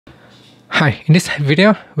Hi, in this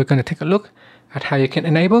video we're going to take a look at how you can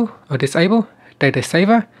enable or disable data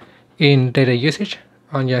saver in data usage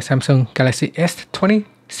on your Samsung Galaxy S20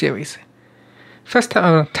 series. First,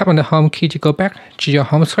 tap on the home key to go back to your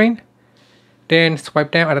home screen. Then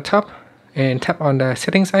swipe down at the top and tap on the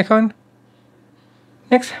settings icon.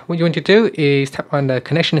 Next, what you want to do is tap on the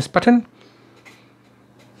connections button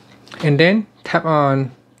and then tap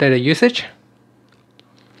on data usage.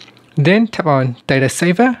 Then tap on data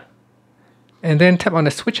saver and then tap on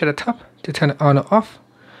the switch at the top to turn it on or off.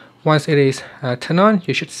 Once it is turned on,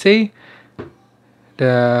 you should see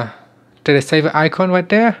the data saver icon right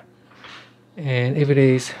there, and if it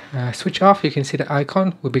is switched off, you can see the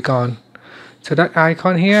icon will be gone. So that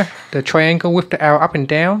icon here, the triangle with the arrow up and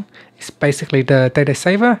down, is basically the data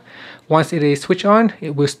saver. Once it is switched on,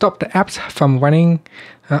 it will stop the apps from running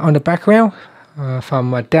on the background,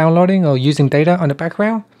 from downloading or using data on the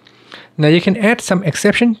background. Now you can add some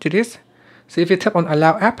exception to this. So if you tap on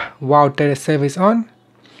allow app while data saver is on,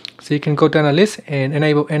 so you can go down a list and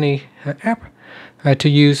enable any app to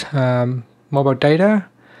use mobile data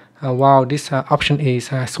while this option is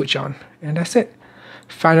switched on, and that's it.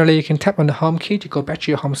 Finally, you can tap on the home key to go back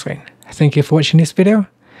to your home screen. Thank you for watching this video.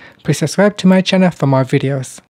 Please subscribe to my channel for more videos.